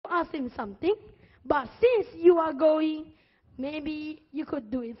ask him something, but since you are going, maybe you could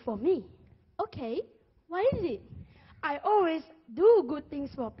do it for me. Okay, what is it? I always do good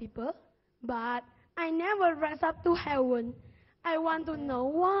things for people, but I never rise up to heaven. I want to know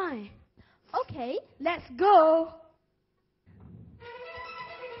why. Okay, let's go.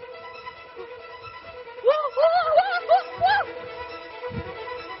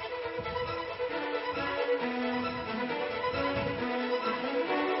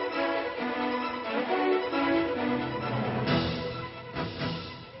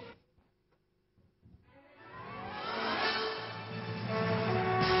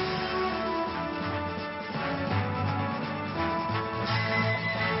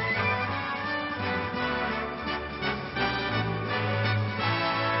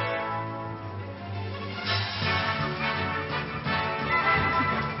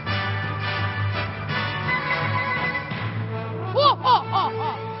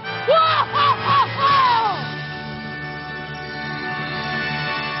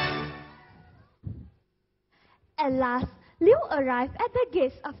 At last, Liu arrived at the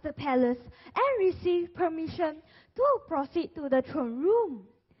gates of the palace and received permission to proceed to the throne room.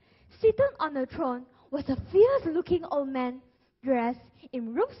 Seated on the throne was a fierce-looking old man dressed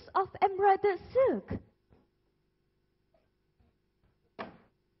in robes of embroidered silk.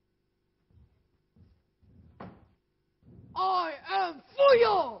 I am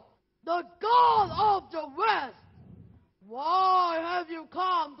Fuyo, the god of the west. Why have you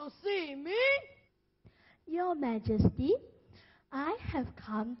come to see me? Your Majesty, I have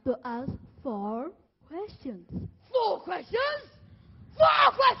come to ask 4 questions. 4 questions?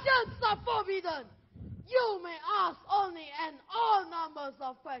 4 questions are forbidden. You may ask only an odd numbers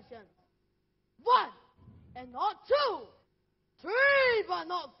of questions. 1 and not 2. 3 but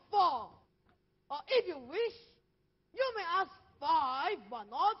not 4. Or if you wish, you may ask 5 but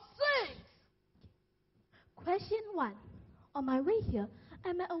not 6. Question 1. On my way here,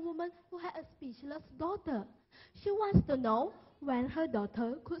 I met a woman who had a speechless daughter. She wants to know when her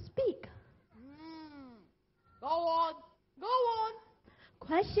daughter could speak. Go on, go on.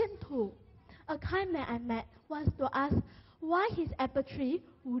 Question 2. A kind man I met wants to ask why his apple tree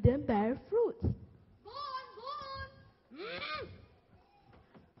wouldn't bear fruit. Go on, go on.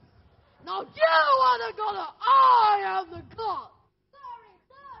 Now you are the god, I am the god. Sorry.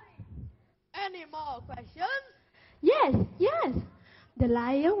 Any more questions? Yes. The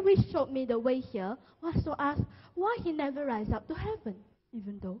lion which showed me the way here was to ask why he never rise up to heaven,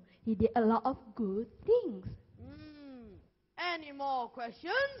 even though he did a lot of good things. Any more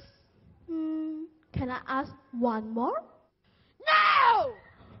questions? Can I ask one more? No!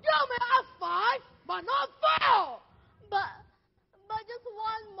 You may ask 5, but not 4. But just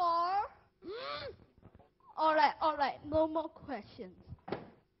one more? All right, no more questions.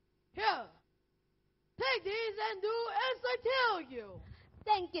 Here, take these and do as I tell you.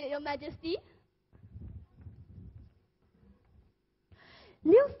 Thank you, Your Majesty.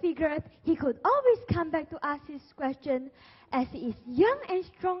 Liu figured he could always come back to ask his question, as he is young and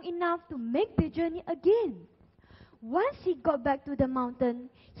strong enough to make the journey again. Once he got back to the mountain,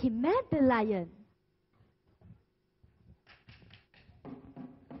 he met the lion.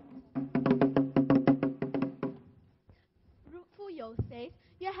 Fuyo says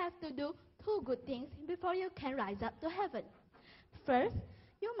you have to do 2 good things before you can rise up to heaven. First,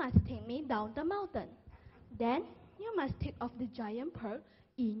 you must take me down the mountain. Then, you must take off the giant pearl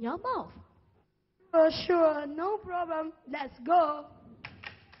in your mouth. Sure, no problem. Let's go.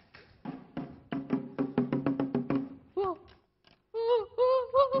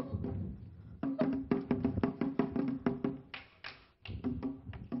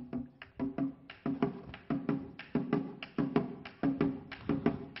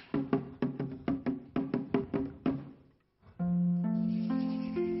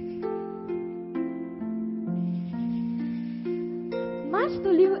 Much to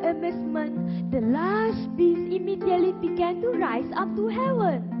Liu's amazement, the large beast immediately began to rise up to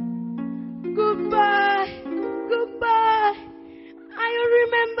heaven. Goodbye. I will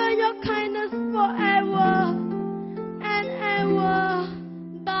remember your kindness forever and ever.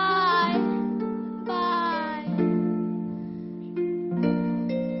 Bye.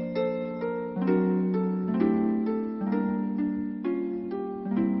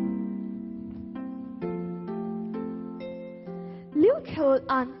 Liu traveled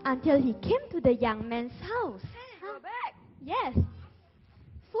on until he came to the young man's house. Hey, go back. Yes.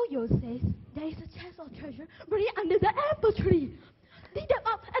 Fuyo says there is a chest of treasure buried under the apple tree. Dig them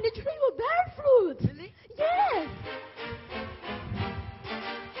up and the tree will bear fruit. Really? Yes.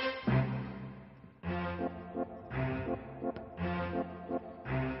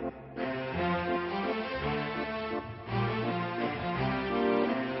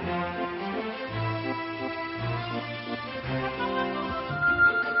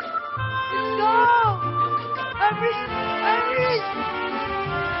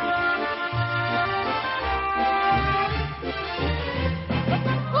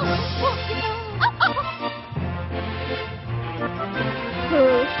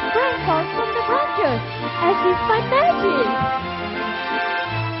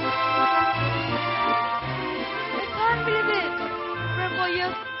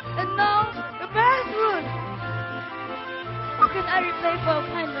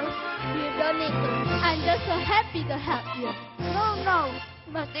 don't need to. I'm just so happy to help you. No,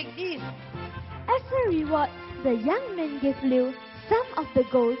 you must take this. As a reward, the young man gave Liu some of the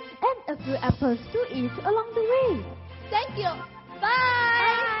gold and a few apples to eat along the way. Thank you.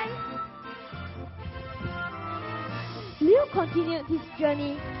 Bye. Liu continued his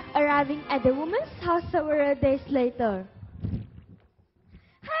journey, arriving at the woman's house several days later.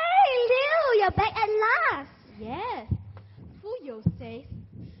 Hey, Liu, you're back at last. Yes. Fu You says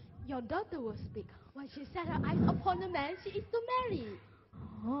your daughter will speak when she set her eyes upon the man she is to marry.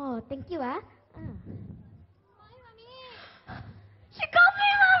 Oh, thank you, ah. She called me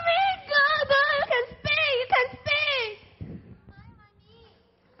mommy. Good, you can speak. You can speak.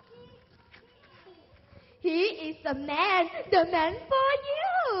 He is the man for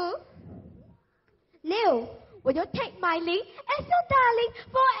you. Liu, will you take my Ling as your darling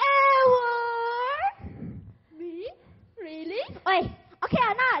forever? Me? Really? Wait, okay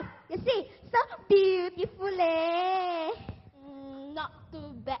or not? You see, so beautifully. Not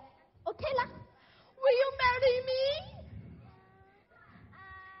too bad. Okay lah. Will you marry me?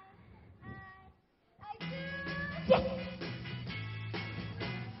 Yes.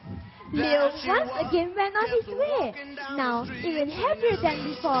 Liu once again went on his way, now even happier than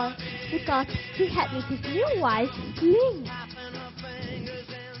before, because he had with his new wife, Ling.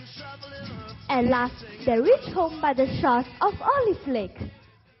 At last, they reached home by the shores of Olive Lake.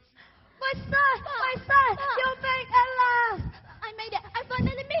 My son, you're back at last. I made it. I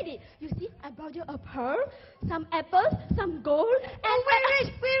finally made it. You see, I brought you a pearl, some apples, some gold, and Where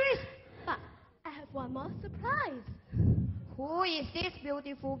is? But I have one more surprise. Who is this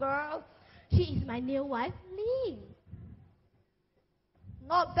beautiful girl? She is my new wife, Ling.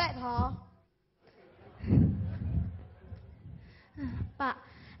 Not bad, huh? But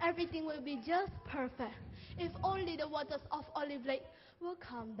everything will be just perfect if only the waters of Olive Lake will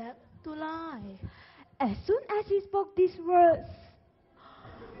come back to life. As soon as he spoke these words,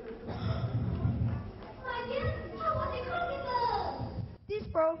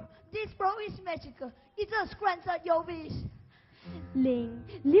 This bro is magical. It just grants out your wish. Ling,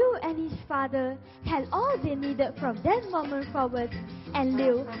 Liu and his father had all they needed from that moment forward, and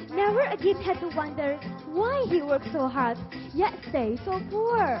Liu never again had to wonder why he worked so hard, yet stayed so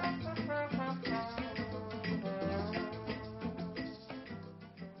poor.